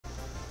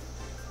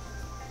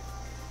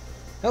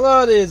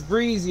Hello, this is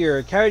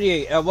Breezier, Kart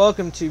 8, and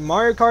welcome to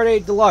Mario Kart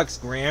 8 Deluxe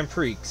Grand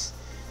Prix.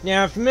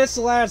 Now, if you missed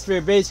the last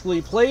video,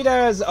 basically played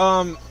as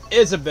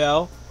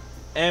Isabelle,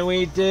 and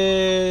we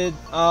did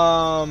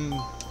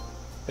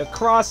the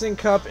Crossing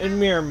Cup in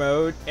Mirror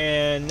Mode,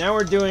 and now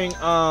we're doing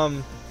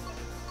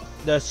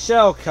the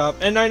Shell Cup.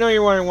 And I know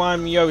you're wondering why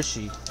I'm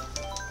Yoshi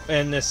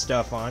and this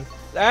stuff on.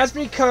 That's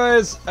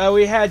because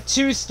we had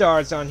 2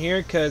 stars on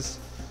here, because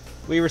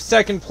we were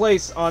second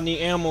place on the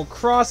Animal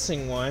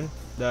Crossing one.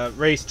 The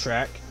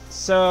racetrack,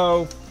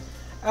 so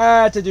I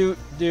had to do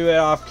it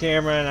off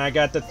camera, and I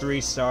got the 3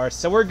 stars,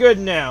 so we're good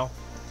now.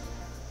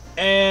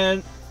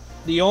 And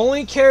the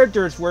only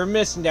characters we're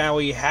missing that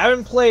we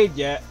haven't played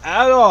yet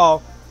at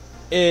all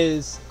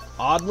is,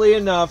 oddly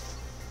enough,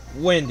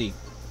 Wendy.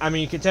 I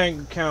mean, you can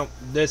technically count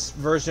this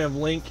version of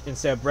Link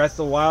instead of Breath of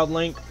the Wild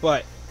Link,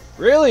 but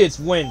really it's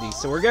Wendy,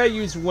 so we're gonna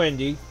use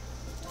Wendy.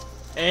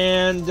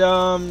 And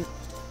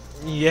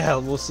yeah,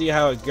 we'll see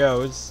how it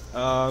goes.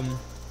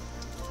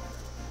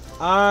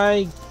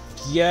 I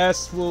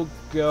guess we'll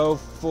go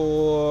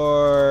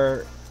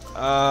for,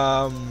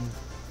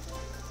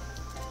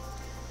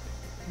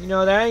 you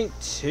know, that ain't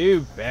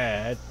too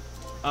bad.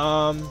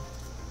 I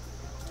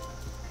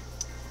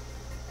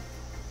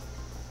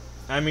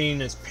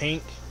mean, it's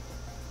pink.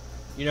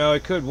 You know,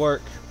 it could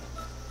work.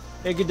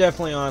 It could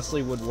definitely,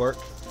 honestly, would work.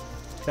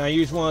 Can I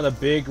use one of the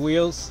big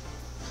wheels?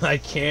 I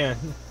can.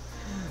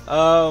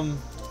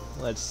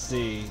 Let's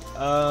see.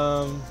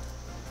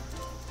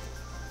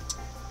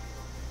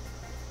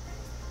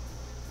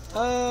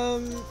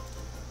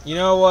 You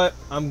know what?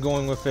 I'm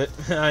going with it.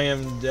 I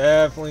am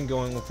definitely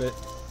going with it.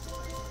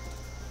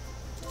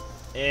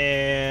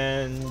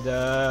 And,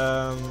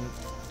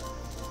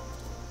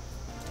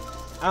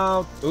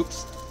 I'll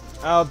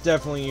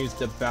definitely use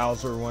the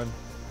Bowser one.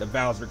 The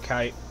Bowser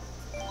kite.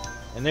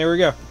 And there we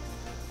go.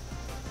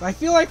 I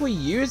feel like we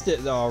used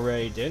it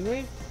already, didn't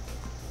we?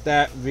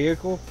 That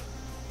vehicle?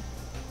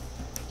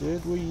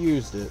 Did we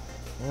use it?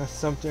 That's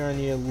something I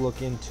need to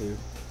look into.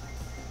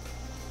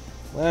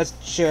 Let's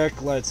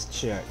check. I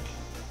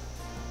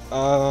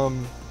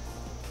don't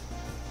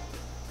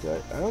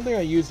think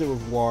I used it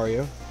with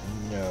Wario.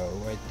 No,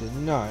 I did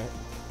not.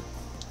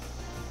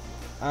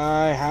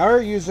 I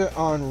however used it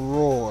on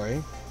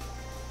Roy.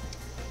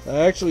 I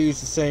actually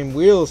used the same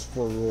wheels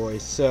for Roy,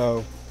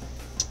 so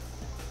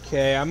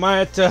okay, I might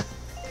have to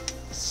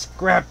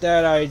scrap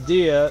that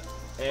idea,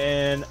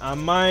 and I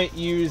might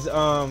use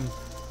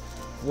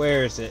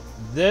where is it?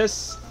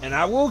 This, and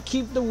I will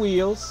keep the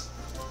wheels.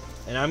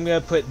 And I'm gonna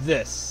put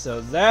this,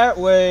 so that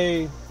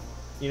way,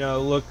 you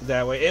know, look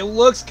that way. It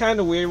looks kind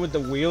of weird with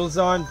the wheels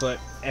on, but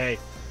hey,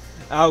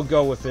 I'll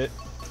go with it.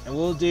 And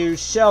we'll do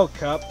Shell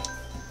Cup,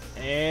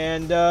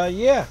 and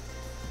yeah,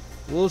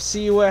 we'll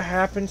see what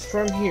happens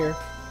from here.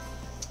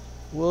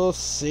 We'll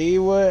see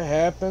what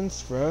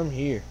happens from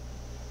here.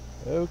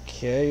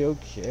 Okay.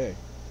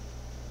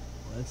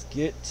 Let's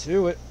get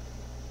to it.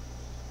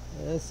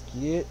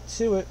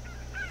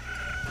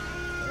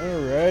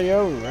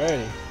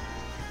 Alrighty.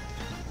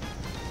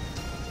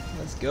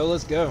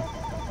 Let's go.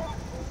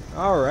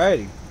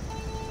 Alrighty.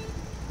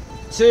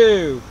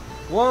 2,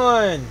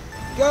 1,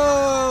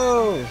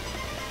 go!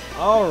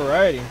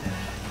 Alrighty.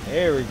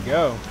 There we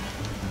go.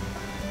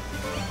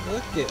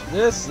 Look at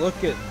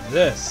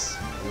this.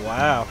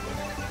 Wow.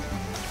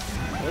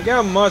 We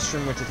got a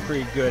mushroom, which is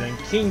pretty good, and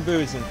King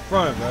Boo's in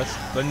front of us,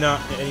 but not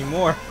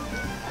anymore.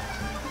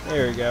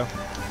 There we go.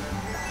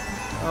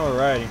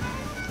 Alrighty.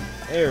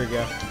 There we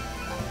go.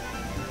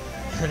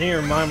 I need to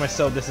remind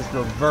myself this is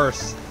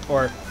reverse,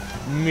 or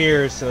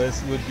mirror, so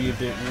this would be a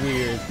bit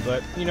weird,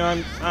 but you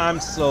know,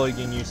 I'm slowly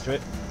getting used to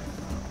it.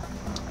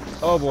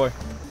 Oh boy.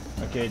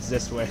 Okay, it's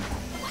this way.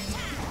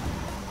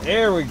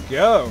 There we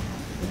go.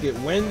 Look at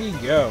Wendy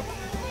go.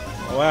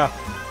 Oh wow.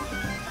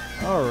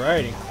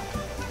 Alrighty.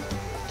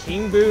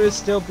 King Boo is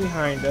still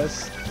behind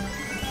us.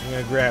 I'm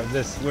gonna grab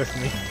this with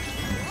me.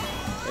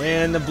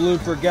 And the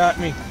blooper got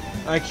me.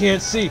 I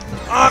can't see.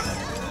 Ah!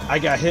 I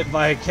got hit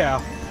by a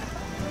cow.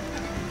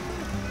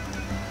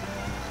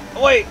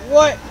 Wait,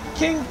 what?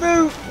 King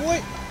Boo!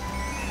 Wait!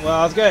 Well,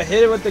 I was gonna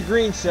hit it with the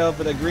green shell,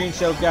 but the green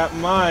shell got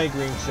my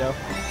green shell.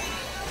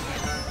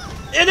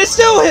 And it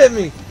still hit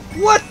me!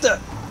 What the?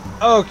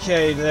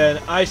 Okay, then.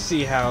 I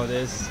see how it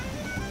is.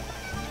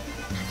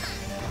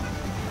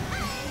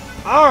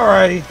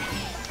 Alrighty.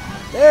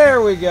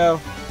 There we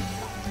go.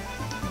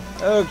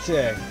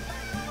 Okay.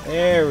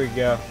 There we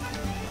go.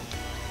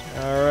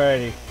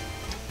 Alrighty.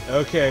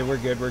 Okay, we're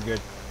good.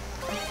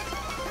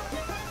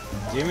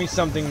 Give me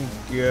something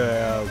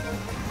good.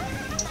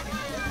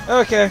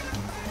 Okay.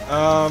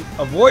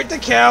 Avoid the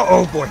cow.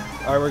 Oh boy.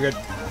 Alright, we're good.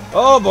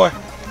 Oh boy.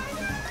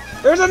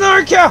 There's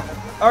another cow.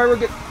 Alright, we're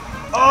good.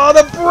 Oh,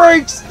 the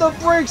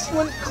brakes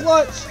went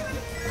clutch.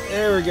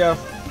 There we go.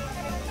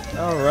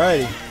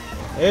 Alrighty.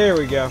 There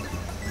we go.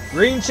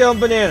 Green shell and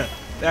banana.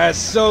 That's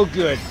so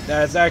good.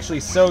 That's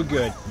actually so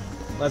good.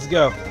 Let's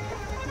go.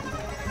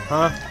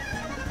 Huh?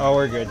 Oh,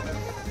 we're good.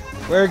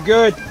 We're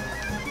good.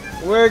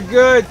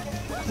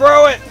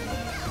 Throw it.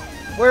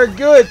 We're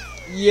good.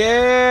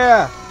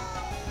 Yeah.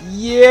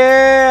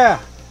 Yeah!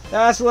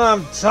 That's what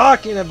I'm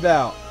talking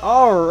about.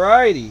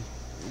 Alrighty.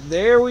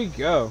 There we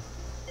go.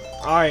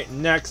 Alright,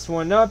 next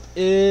one up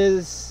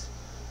is...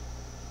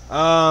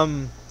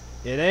 It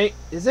ain't...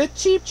 Is it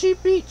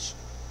Cheap Beach?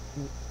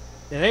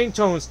 It ain't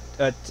Tone's...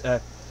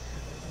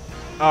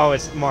 oh,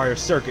 it's Mario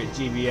Circuit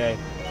GBA.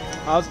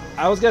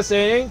 I was gonna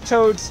say it ain't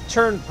Toad's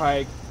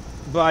Turnpike,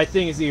 but I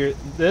think it's either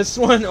this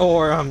one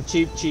or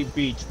Cheap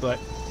Beach, but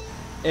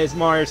it's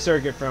Mario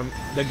Circuit from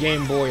the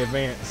Game Boy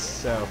Advance,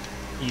 so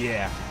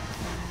yeah.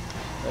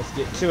 Let's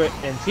get to it.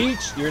 And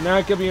Peach, you're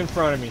not gonna be in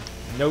front of me.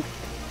 Nope.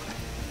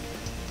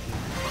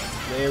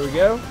 There we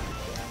go.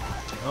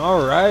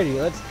 Alrighty,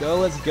 let's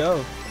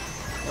go.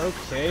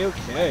 Okay.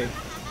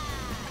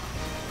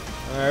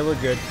 Alright, we're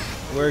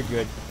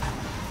good.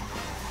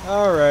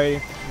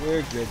 Alrighty,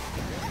 we're good.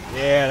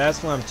 Yeah,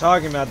 that's what I'm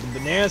talking about. The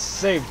banana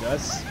saved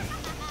us.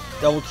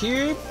 Double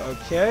cube,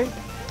 okay.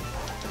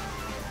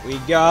 We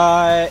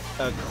got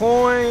a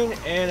coin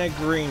and a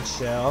green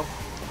shell.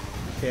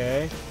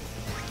 Okay.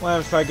 What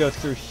if I go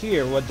through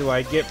here? What do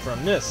I get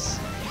from this?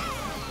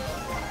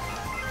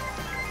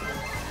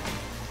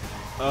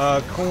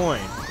 A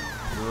coin.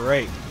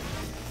 Great.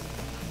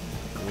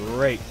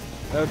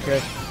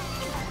 Okay.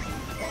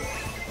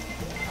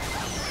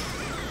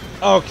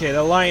 Okay,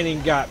 the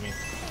lightning got me.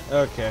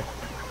 Okay.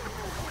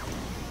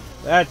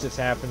 That just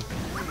happened.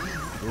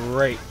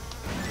 Great.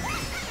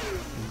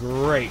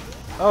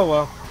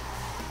 Oh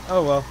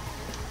well.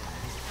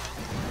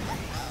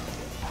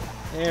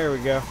 There we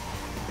go.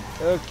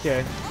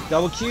 Okay.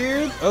 Double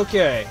cube.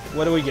 Okay.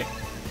 What do we get?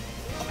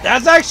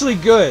 That's actually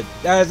good.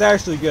 That is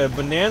actually good.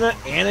 Banana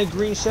and a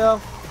green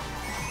shell.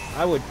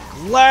 I would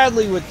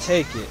gladly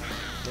take it.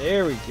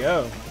 There we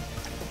go.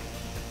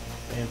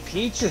 And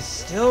Peach is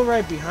still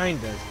right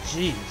behind us.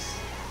 Jeez.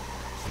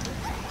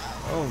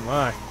 Oh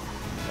my.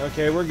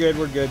 Okay, we're good.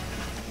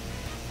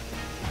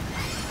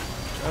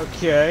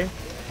 Okay.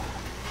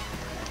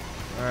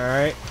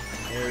 Alright.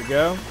 Here we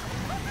go.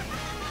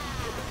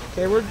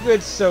 Okay, we're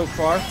good so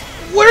far.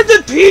 Where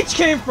did Peach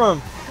came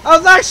from? I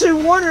was actually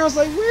wondering. I was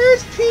like,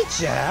 where's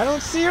Peach at? I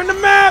don't see her in the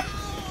map.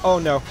 Oh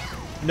no.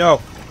 No.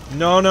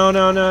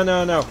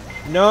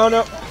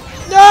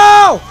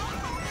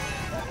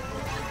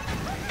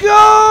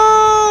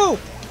 Go!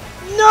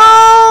 No!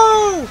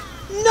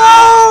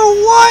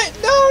 What?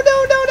 No!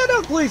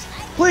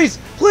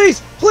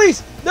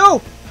 Please!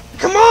 No!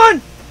 Come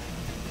on!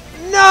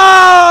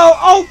 No!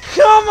 Oh,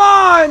 come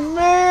on,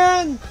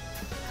 man!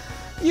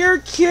 You're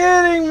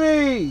kidding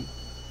me!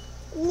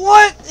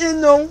 What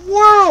in the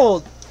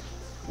world?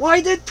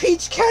 Why did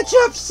Peach catch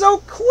up so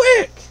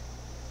quick?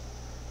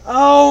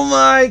 Oh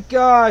my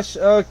gosh,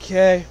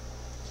 okay.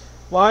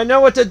 Well, I know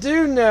what to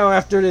do now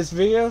after this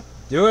video.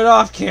 Do it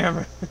off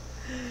camera.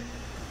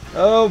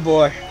 Oh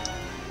boy.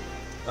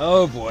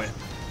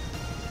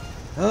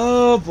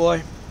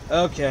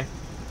 Okay.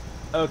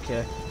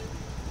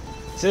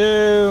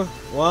 2,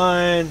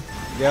 1,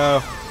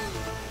 go.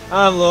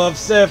 I'm a little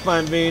upset if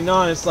I'm being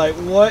honest. Like,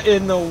 what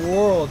in the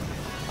world?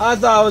 I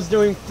thought I was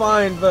doing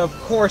fine, but of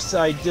course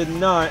I did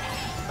not.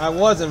 I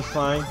wasn't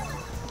fine.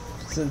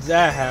 Since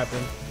that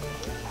happened.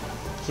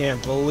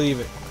 Can't believe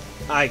it.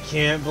 I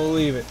can't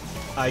believe it.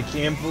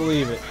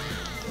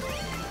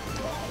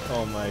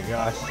 Oh my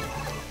gosh.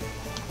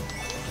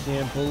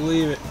 Can't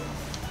believe it.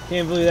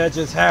 Can't believe that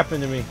just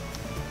happened to me.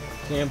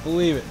 Can't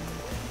believe it.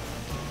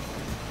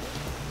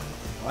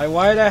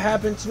 Why did that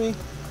happen to me?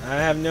 I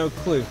have no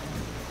clue.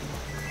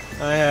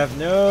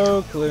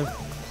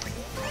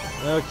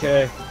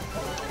 Okay.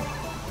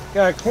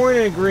 Got a coin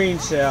and a green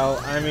shell.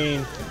 I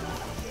mean,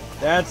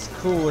 that's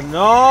cool and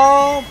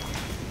all,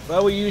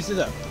 but we used it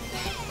up.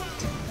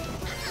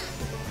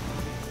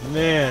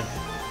 Man,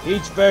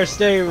 each better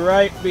stay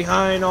right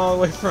behind all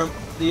the way from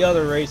the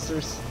other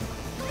racers.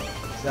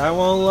 I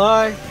won't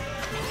lie.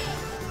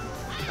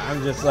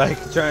 I'm just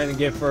like trying to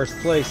get first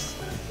place.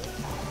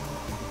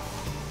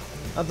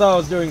 I thought I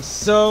was doing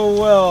so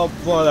well,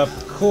 but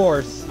of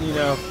course, you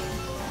know,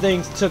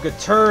 things took a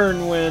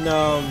turn when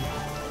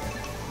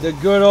the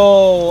good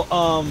old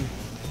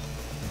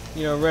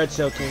you know, red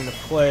shell came to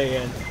play,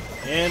 and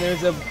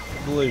there's a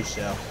blue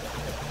shell.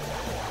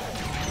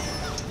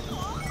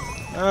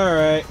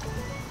 Alright.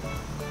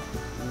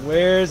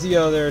 Where's the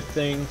other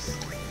things?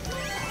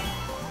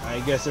 I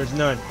guess there's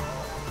none.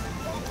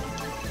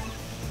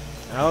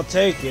 I'll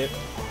take it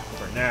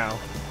for now.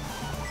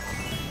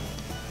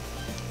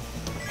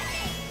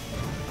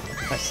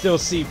 I still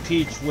see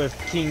Peach with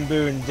King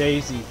Boo and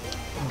Daisy.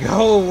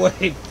 Go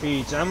away,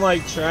 Peach. I'm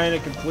like trying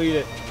to complete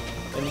it,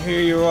 and here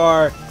you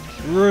are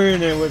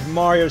ruining it with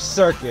Mario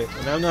Circuit,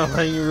 and I'm not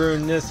letting you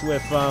ruin this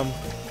with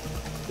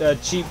the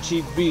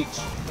Cheap Beach.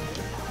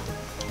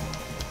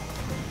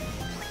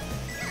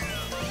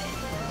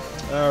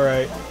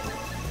 Alright.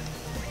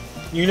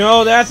 You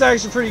know, that's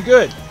actually pretty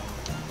good.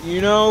 You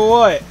know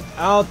what?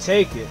 I'll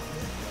take it.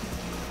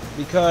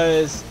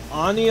 Because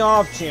on the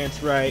off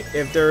chance, right,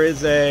 if there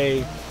is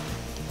a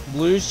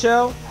blue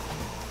shell,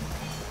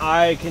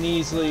 I can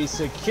easily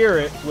secure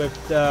it with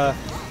the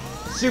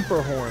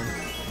super horn.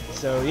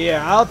 So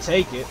yeah, I'll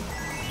take it.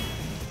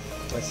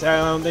 But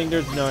sadly, I don't think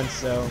there's none,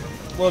 so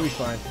we'll be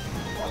fine.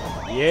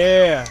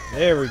 Yeah,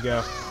 there we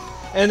go.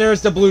 And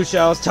there's the blue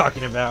shell I was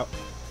talking about.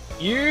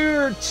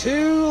 You're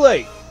too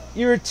late.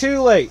 You were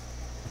too late.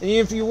 And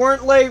if you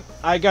weren't late,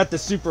 I got the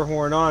super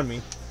horn on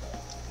me.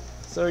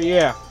 So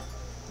yeah,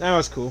 that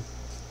was cool.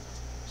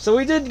 So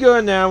we did go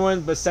in that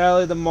one, but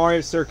sadly the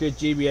Mario Circuit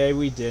GBA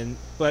we didn't.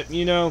 But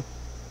you know,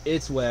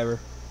 it's whatever.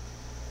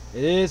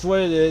 It is what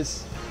it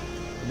is.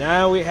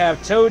 Now we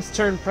have Toad's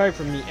Turnpike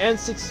from the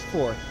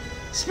N64.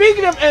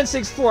 Speaking of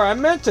N64, I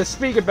meant to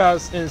speak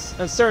about in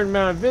a certain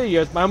amount of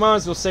videos, but I might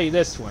as well say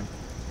this one.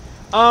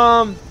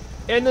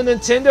 In the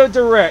Nintendo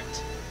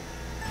Direct,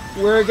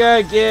 we're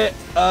gonna get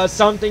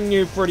something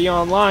new for the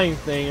online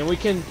thing, and we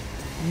can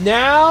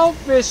now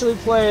officially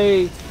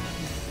play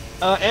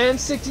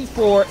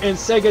N64 and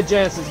Sega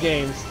Genesis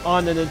games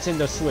on the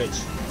Nintendo Switch.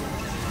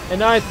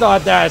 And I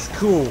thought that is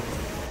cool.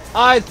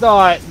 I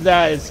thought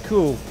that is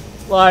cool.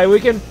 Like,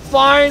 we can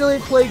finally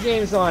play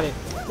games on it.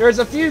 There's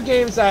a few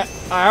games that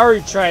I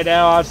already tried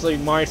out, obviously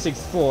Mario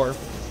 64.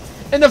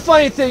 And the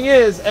funny thing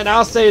is, and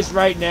I'll say this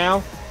right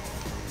now,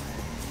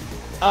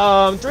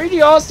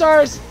 3D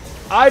All-Stars,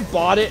 I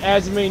bought it,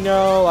 as you may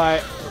know.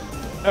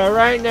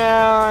 Right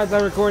now, as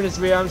I'm recording this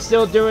video, I'm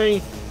still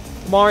doing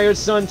Mario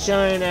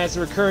Sunshine as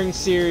a recurring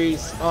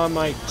series on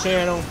my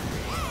channel.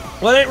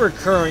 Well, it ain't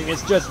recurring,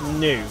 it's just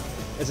new.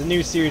 It's a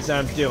new series that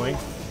I'm doing.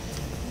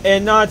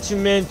 And not to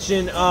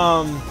mention,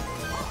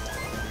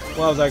 what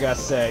was I gonna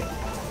say?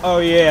 Oh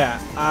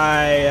yeah,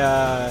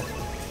 I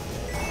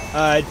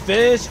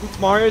finished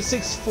Mario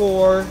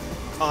 64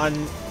 on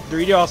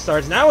 3D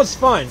All-Stars, and that was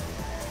fun.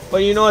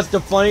 But you know what's the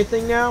funny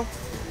thing now?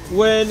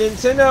 When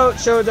Nintendo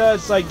showed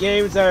us like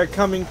games that are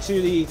coming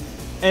to the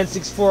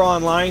N64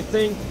 online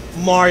thing,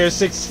 Mario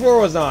 64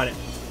 was on it.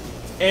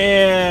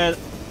 And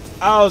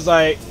I was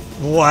like,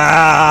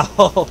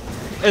 wow.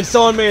 And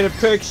someone made a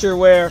picture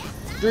where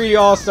 3D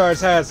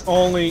All-Stars has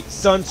only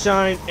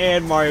Sunshine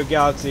and Mario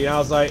Galaxy. And I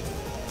was like,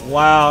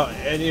 wow.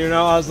 And you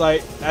know, I was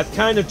like, that's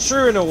kind of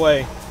true in a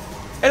way.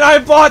 And I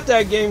bought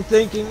that game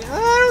thinking,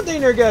 I don't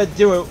think they're gonna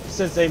do it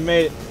since they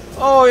made it.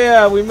 Oh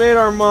yeah, we made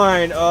our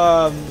mind.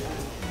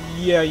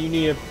 Yeah,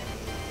 you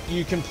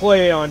can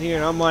play it on here.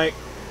 And I'm like,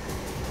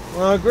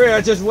 well, great.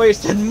 I just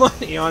wasted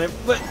money on it,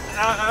 but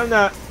I'm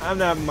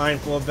not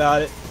mindful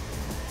about it.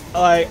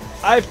 Like,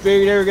 I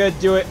figured they were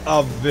gonna do it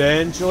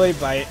eventually,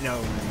 but I didn't know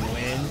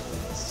when.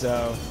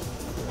 So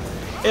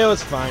it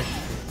was fine,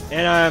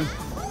 and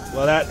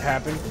well, that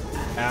happened.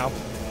 Ow.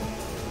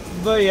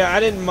 But yeah, I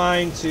didn't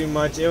mind too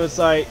much. It was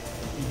like,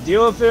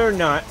 deal with it or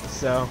not.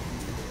 So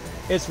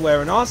it's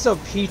whatever. And also,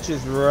 Peach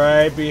is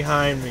right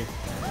behind me.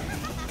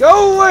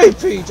 Go away,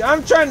 Peach!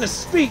 I'm trying to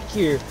speak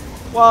here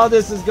while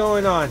this is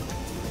going on.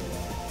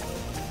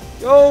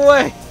 Go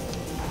away!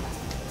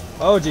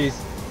 Oh, jeez.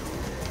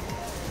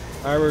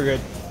 Alright, we're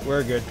good.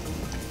 We're good.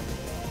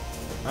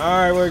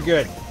 Alright, we're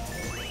good.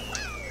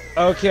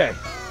 Okay.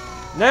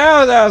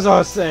 Now that was what I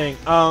was saying.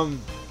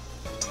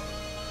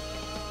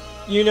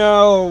 You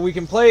know, we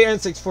can play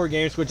N64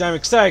 games, which I'm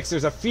excited because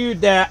there's a few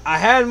that I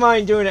had in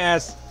mind doing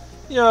as,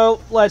 you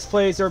know, Let's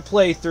Plays or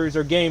playthroughs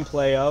or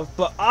gameplay of.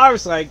 But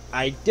obviously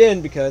I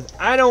didn't because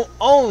I don't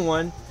own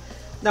one.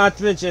 Not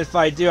to mention, if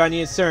I do, I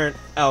need a certain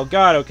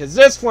Elgato, because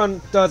this one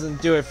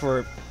doesn't do it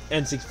for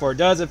N64. It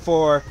does it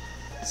for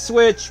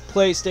Switch,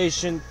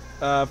 PlayStation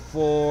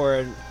 4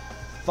 and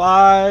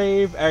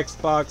 5,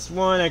 Xbox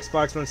One,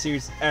 Xbox One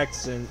Series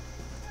X and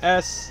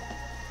S,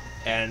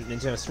 and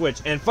Nintendo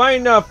Switch. And funny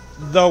enough,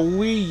 the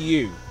Wii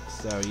U.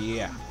 So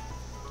yeah.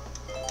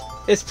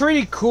 It's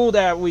pretty cool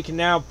that we can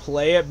now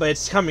play it, but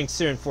it's coming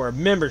soon for a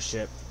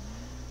membership.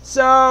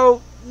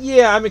 So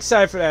yeah, I'm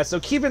excited for that. So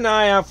keep an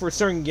eye out for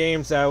certain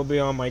games that will be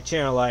on my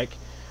channel. Like,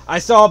 I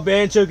saw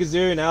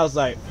Banjo-Kazooie and I was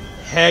like,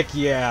 heck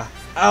yeah,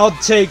 I'll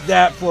take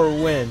that for a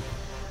win.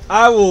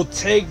 I will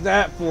take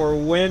that for a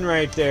win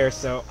right there.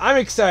 So I'm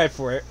excited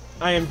for it.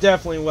 I am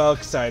definitely well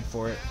excited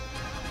for it.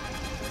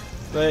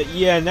 But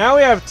yeah, now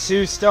we have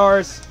 2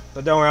 stars.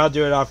 But don't worry, I'll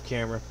do it off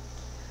camera.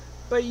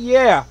 But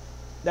yeah,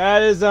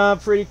 that is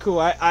pretty cool.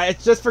 I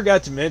just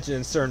forgot to mention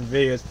in certain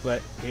videos,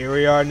 but here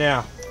we are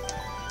now.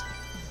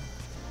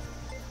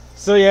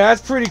 So yeah,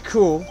 that's pretty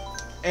cool.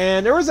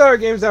 And there was other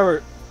games that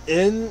were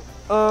in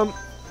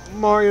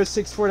Mario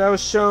 64 that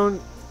was shown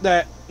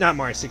that, not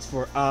Mario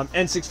 64,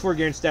 N64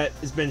 games that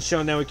has been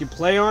shown that we could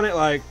play on it.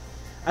 Like,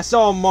 I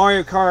saw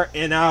Mario Kart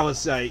and I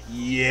was like,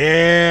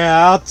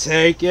 yeah, I'll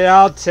take it,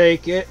 I'll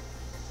take it.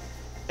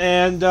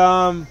 And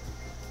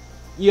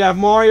you have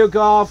Mario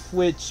Golf,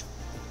 which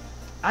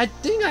I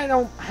think I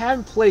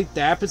haven't played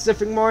that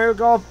Pacific Mario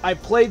Golf. I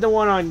played the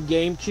one on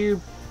GameCube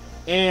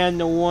and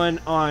the one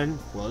on,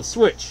 well, the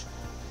Switch.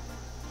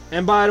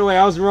 And by the way,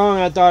 I was wrong.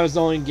 I thought it was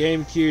only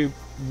GameCube,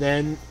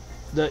 then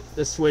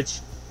the Switch,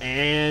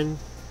 and,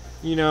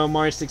 you know,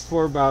 Mario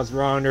 64, but I was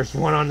wrong. There's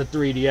one on the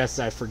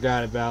 3DS I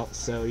forgot about,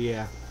 so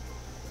yeah.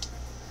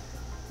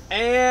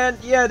 And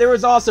yeah, there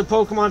was also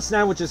Pokemon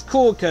Snap, which is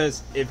cool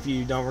because if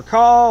you don't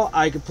recall,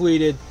 I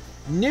completed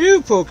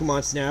new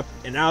Pokemon Snap,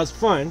 and that was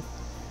fun.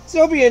 So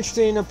it'll be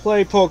interesting to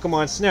play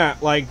Pokemon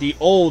Snap, like the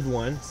old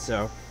one.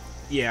 So,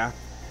 yeah.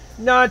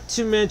 Not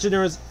to mention there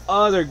was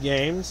other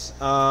games.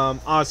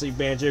 Honestly,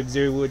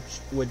 Banjo-Kazooie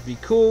would be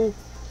cool.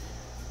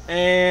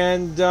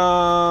 And,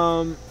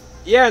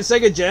 yeah, and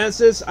Sega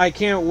Genesis, I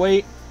can't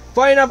wait.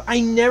 Funny enough,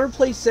 I never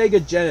played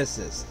Sega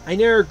Genesis. I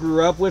never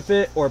grew up with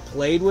it or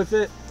played with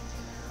it.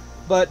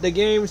 But the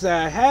games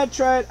that I had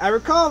tried,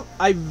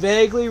 I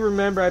vaguely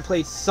remember I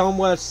played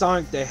somewhat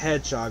Sonic the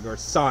Hedgehog or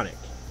Sonic.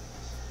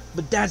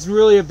 But that's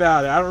really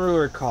about it. I don't really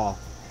recall.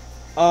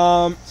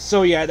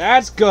 So yeah,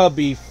 that's gonna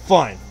be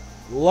fun.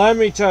 Let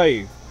me tell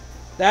you.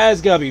 That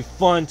is gonna be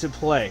fun to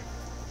play.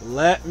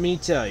 Let me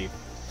tell you.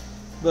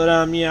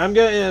 But yeah, I'm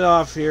gonna end it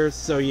off here.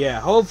 So yeah,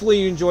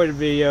 hopefully you enjoyed the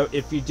video.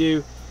 If you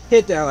do,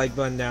 hit that like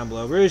button down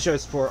below. Really show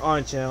support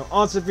on the channel.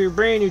 Also, if you're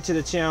brand new to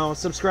the channel,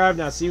 subscribe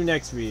and I'll see you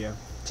next video.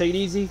 Take it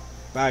easy.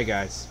 Bye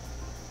guys.